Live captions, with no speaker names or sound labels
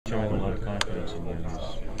using you.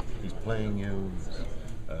 He's playing you.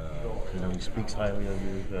 He speaks highly of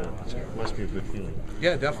you. It must be a good feeling.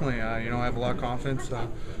 Yeah, definitely. I have a lot of confidence.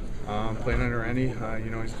 Playing under Andy,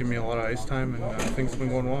 he's giving me a lot of ice time, and things have been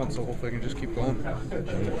going well. So hopefully I can just keep going.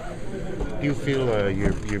 Do you feel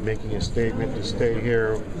you're making a statement to stay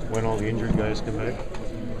here when all the injured guys come back?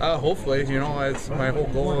 Hopefully, it's my whole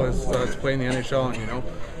goal is to play in the NHL, and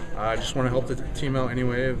I just want to help the team out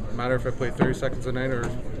anyway. No matter if I play 30 seconds a night or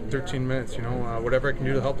 13 minutes, whatever I can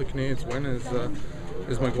do to help the Canadiens win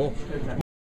is my goal.